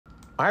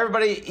Hi,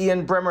 everybody.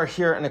 Ian Bremmer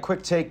here, and a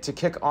quick take to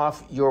kick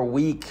off your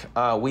week.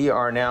 We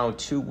are now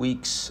 2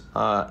 weeks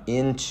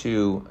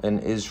into an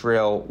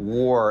Israel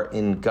war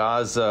in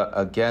Gaza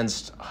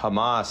against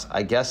Hamas.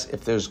 I guess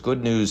if there's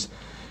good news,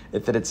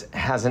 that it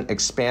hasn't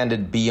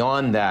expanded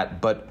beyond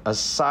that. But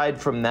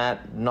aside from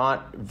that,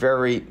 not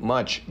very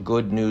much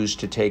good news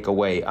to take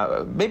away.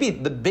 Maybe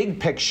the big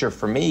picture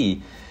for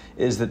me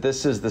is that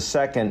this is the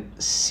second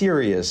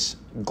serious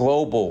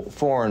global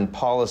foreign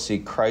policy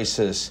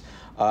crisis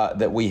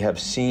that we have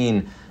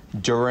seen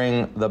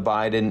during the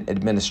Biden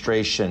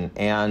administration.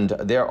 And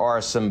there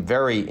are some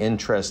very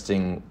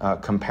interesting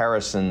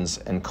comparisons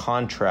and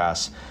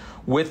contrasts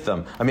with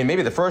them. I mean,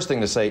 maybe the first thing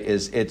to say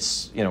is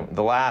it's,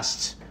 the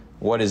last,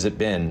 what has it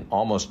been,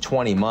 almost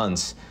 20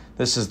 months,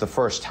 this is the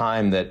first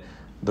time that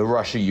the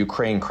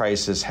Russia-Ukraine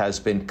crisis has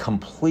been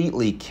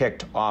completely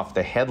kicked off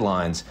the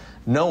headlines.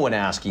 No one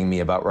asking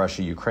me about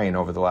Russia-Ukraine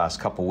over the last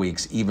couple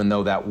weeks, even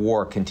though that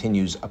war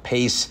continues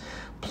apace.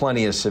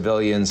 Plenty of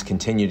civilians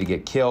continue to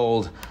get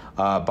killed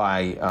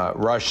by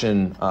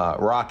Russian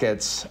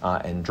rockets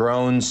and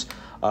drones,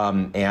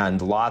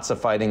 and lots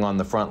of fighting on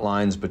the front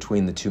lines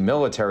between the two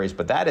militaries.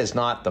 But that is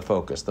not the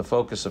focus. The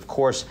focus, of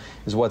course,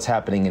 is what's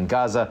happening in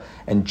Gaza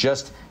and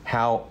just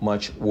how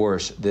much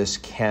worse this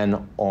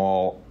can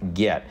all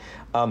get.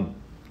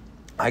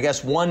 I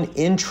guess one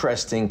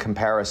interesting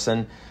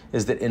comparison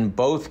is that in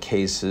both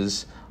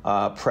cases,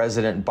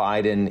 President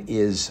Biden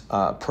is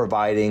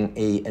providing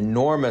an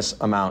enormous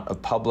amount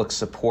of public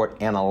support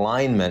and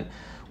alignment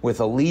with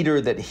a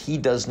leader that he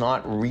does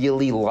not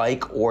really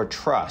like or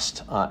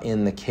trust.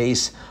 In the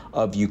case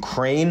of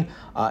Ukraine,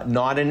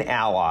 not an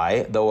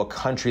ally, though a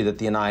country that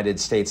the United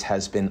States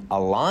has been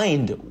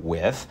aligned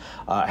with,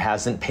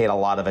 hasn't paid a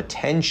lot of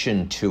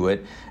attention to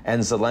it. And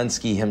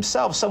Zelensky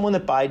himself, someone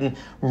that Biden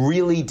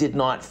really did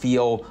not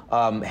feel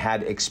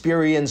had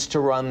experience to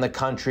run the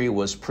country,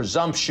 was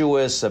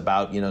presumptuous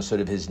about,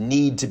 sort of his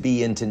need to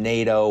be into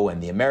NATO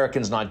and the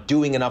Americans not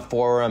doing enough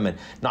for him and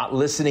not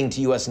listening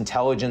to U.S.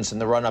 intelligence in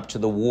the run-up to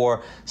the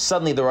war.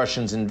 Suddenly the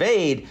Russians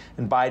invade,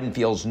 and Biden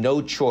feels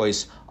no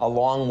choice,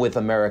 along with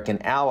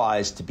American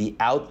allies, to be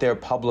out there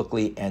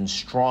publicly and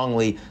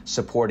strongly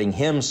supporting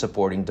him,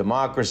 supporting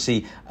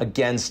democracy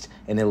against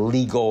an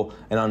illegal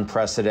and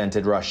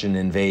unprecedented Russian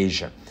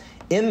invasion.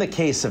 In the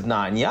case of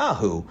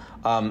Netanyahu,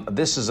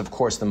 this is, of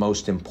course, the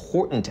most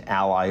important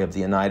ally of the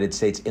United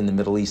States in the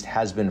Middle East,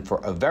 has been for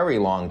a very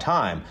long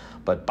time.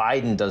 But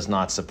Biden does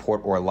not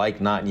support or like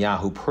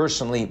Netanyahu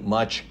personally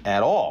much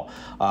at all.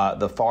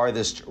 The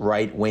farthest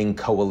right-wing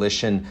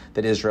coalition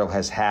that Israel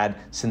has had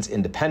since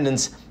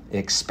independence,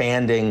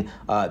 expanding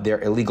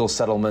their illegal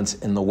settlements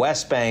in the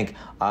West Bank.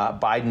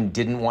 Biden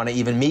didn't want to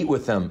even meet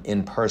with them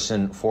in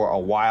person for a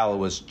while. It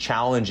was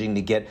challenging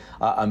to get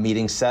a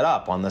meeting set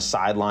up on the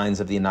sidelines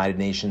of the United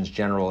Nations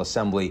General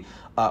Assembly,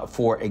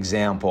 for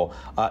example,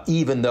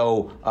 even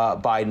though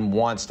Biden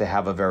wants to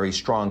have a very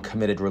strong,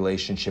 committed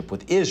relationship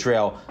with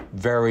Israel,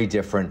 very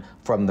different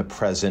from the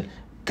present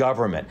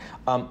government.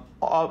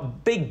 A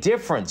big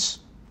difference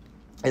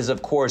is,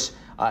 of course,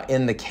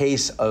 in the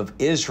case of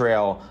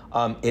Israel,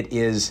 it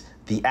is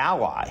the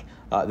ally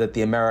that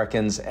the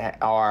Americans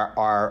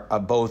are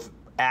both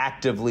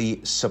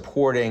actively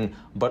supporting,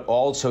 but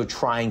also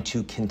trying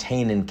to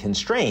contain and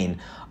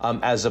constrain,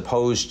 as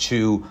opposed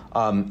to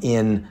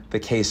in the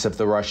case of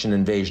the Russian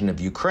invasion of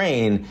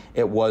Ukraine,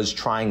 it was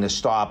trying to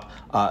stop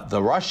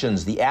the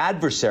Russians, the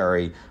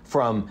adversary,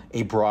 from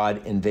a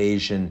broad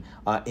invasion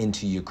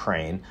into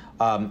Ukraine.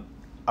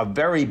 A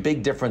very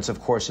big difference, of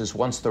course, is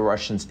once the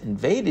Russians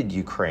invaded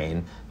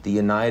Ukraine, the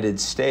United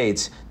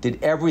States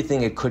did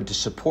everything it could to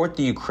support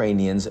the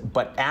Ukrainians,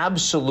 but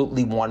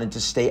absolutely wanted to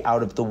stay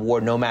out of the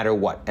war no matter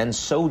what. And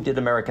so did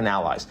American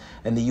allies.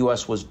 And the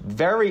U.S. was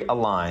very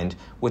aligned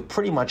with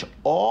pretty much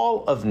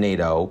all of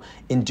NATO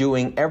in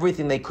doing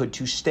everything they could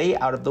to stay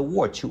out of the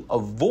war, to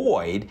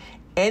avoid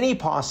any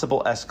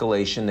possible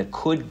escalation that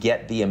could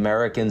get the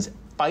Americans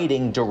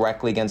fighting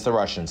directly against the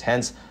Russians.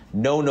 Hence,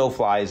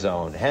 no-fly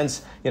zone.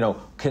 Hence,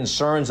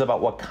 concerns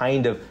about what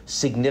kind of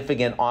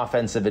significant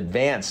offensive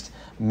advanced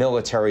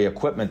military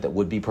equipment that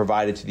would be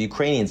provided to the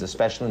Ukrainians,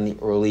 especially in the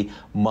early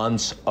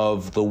months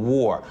of the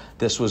war.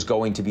 This was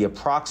going to be a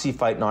proxy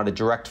fight, not a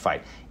direct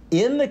fight.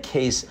 In the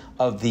case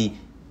of the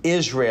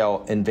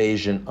Israel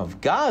invasion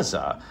of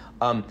Gaza,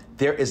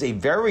 there is a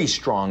very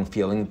strong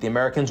feeling that the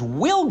Americans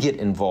will get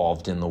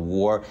involved in the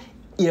war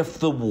if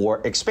the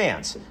war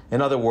expands. In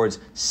other words,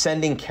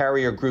 sending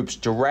carrier groups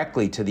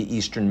directly to the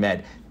Eastern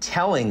Med,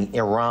 telling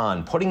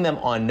Iran, putting them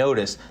on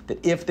notice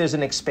that if there's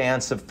an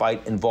expansive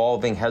fight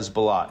involving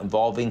Hezbollah,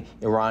 involving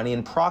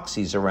Iranian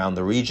proxies around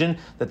the region,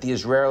 that the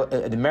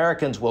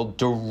Americans will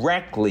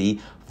directly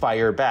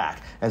fire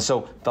back. And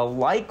so the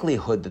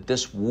likelihood that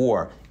this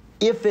war,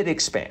 if it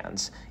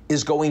expands,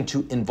 is going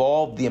to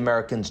involve the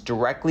Americans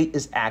directly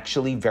is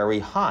actually very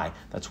high.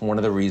 That's one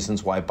of the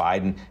reasons why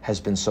Biden has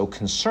been so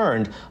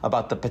concerned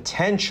about the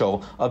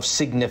potential of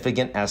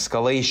significant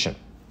escalation.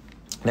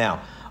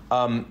 Now,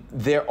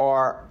 there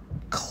are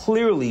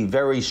clearly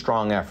very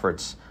strong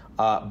efforts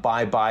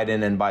by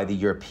Biden and by the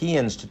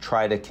Europeans to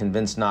try to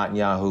convince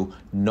Netanyahu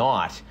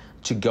not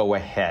to go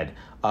ahead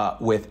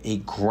with a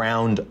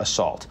ground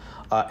assault.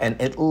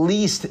 And at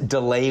least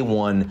delay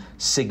one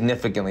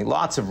significantly.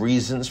 Lots of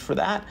reasons for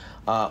that.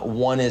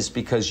 One is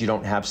because you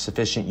don't have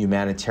sufficient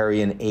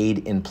humanitarian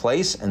aid in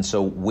place. And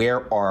so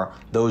where are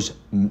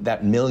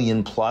that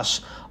million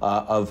plus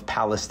of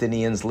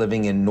Palestinians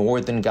living in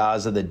northern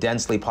Gaza, the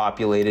densely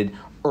populated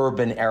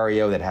urban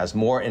area that has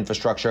more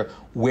infrastructure?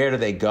 Where do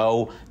they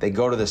go? They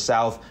go to the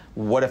south.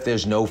 What if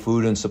there's no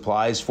food and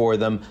supplies for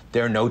them?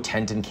 There are no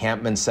tent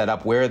encampments set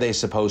up. Where are they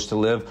supposed to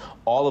live?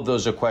 All of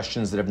those are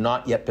questions that have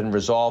not yet been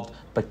resolved,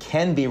 but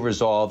can be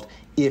resolved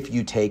if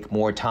you take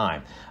more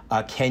time.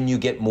 Can you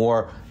get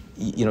more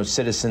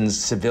citizens,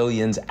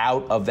 civilians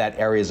out of that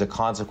area as a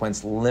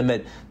consequence,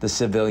 limit the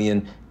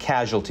civilian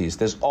casualties?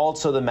 There's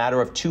also the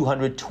matter of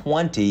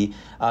 220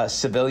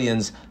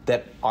 civilians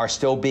that are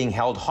still being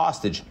held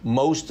hostage,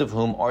 most of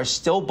whom are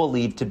still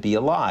believed to be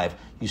alive.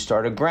 You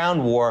start a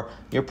ground war,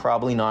 you're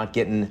probably not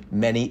getting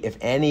many, if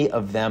any,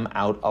 of them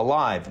out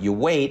alive. You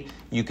wait,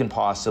 you can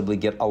possibly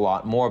get a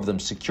lot more of them,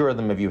 secure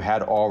them if you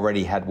had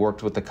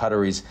worked with the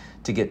Qataris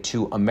to get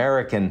 2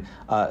 American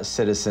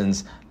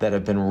citizens that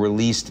have been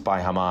released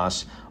by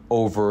Hamas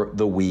over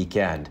the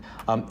weekend.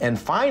 And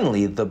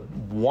finally, the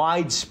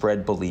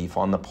widespread belief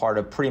on the part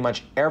of pretty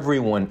much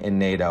everyone in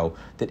NATO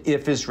that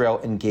if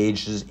Israel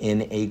engages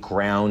in a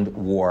ground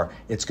war,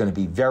 it's going to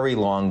be very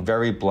long,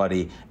 very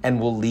bloody, and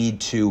will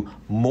lead to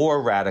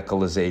more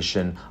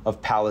radicalization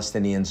of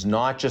Palestinians,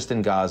 not just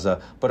in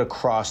Gaza, but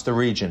across the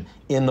region,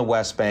 in the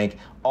West Bank,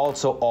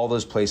 also all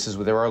those places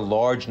where there are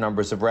large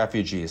numbers of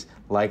refugees,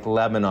 like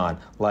Lebanon,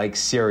 like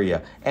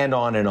Syria, and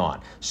on and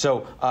on.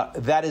 So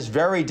that is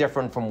very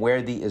different from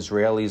where the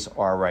Israelis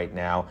are right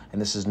now.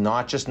 And this is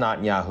not just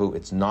Netanyahu.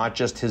 It's not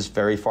just his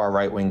very far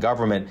right-wing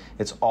government.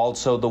 It's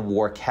also the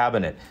war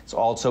cabinet. It's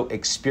also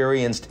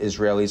experienced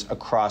Israelis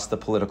across the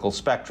political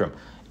spectrum.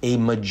 A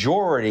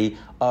majority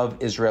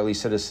of Israeli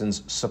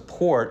citizens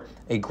support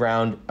a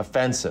ground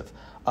offensive.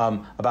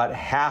 About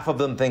half of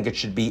them think it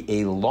should be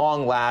a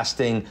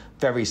long-lasting,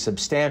 very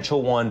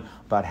substantial one.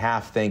 About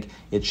half think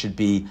it should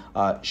be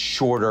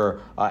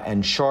shorter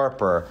and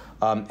sharper.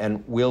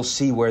 And we'll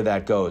see where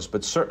that goes.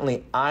 But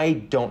certainly, I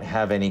don't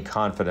have any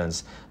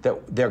confidence that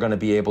they're going to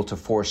be able to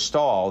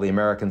forestall, the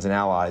Americans and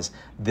allies,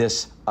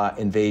 this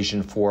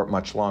invasion for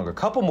much longer. A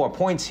couple more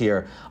points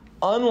here.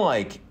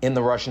 Unlike in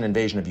the Russian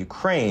invasion of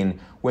Ukraine,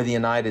 where the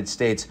United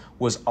States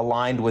was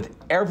aligned with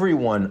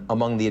everyone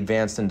among the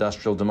advanced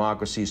industrial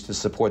democracies to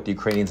support the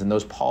Ukrainians, and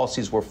those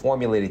policies were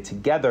formulated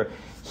together,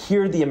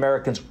 here the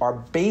Americans are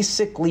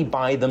basically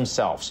by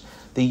themselves.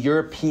 The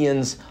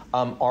Europeans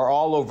are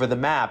all over the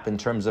map in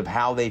terms of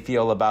how they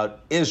feel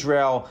about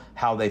Israel,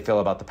 how they feel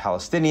about the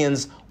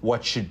Palestinians,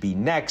 what should be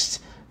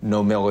next.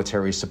 No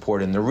military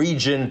support in the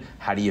region.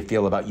 How do you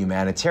feel about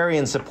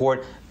humanitarian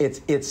support?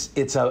 It's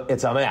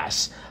a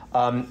mess.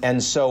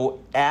 And so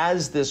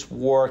as this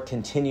war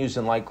continues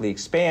and likely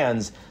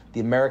expands, the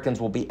Americans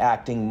will be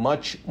acting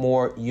much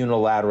more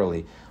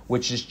unilaterally,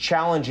 which is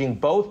challenging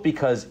both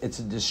because it's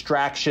a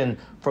distraction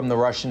from the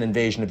Russian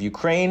invasion of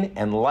Ukraine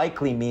and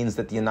likely means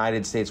that the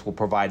United States will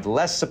provide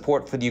less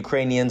support for the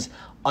Ukrainians,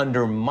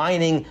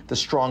 undermining the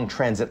strong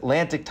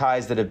transatlantic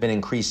ties that have been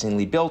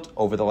increasingly built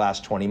over the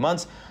last 20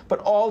 months, but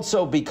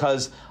also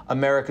because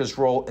America's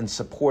role in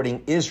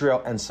supporting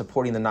Israel and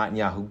supporting the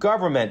Netanyahu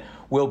government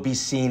will be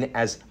seen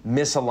as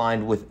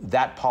misaligned with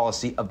that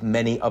policy of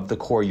many of the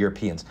core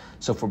Europeans.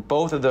 So for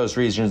both of those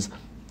reasons,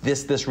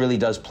 this really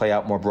does play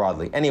out more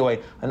broadly.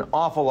 Anyway, an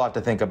awful lot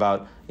to think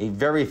about, a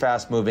very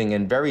fast-moving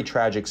and very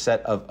tragic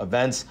set of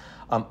events,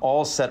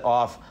 all set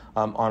off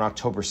on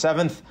October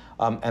 7th,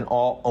 and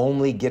all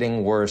only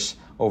getting worse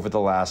over the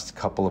last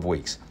couple of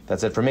weeks.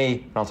 That's it for me,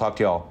 and I'll talk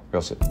to you all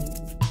real soon.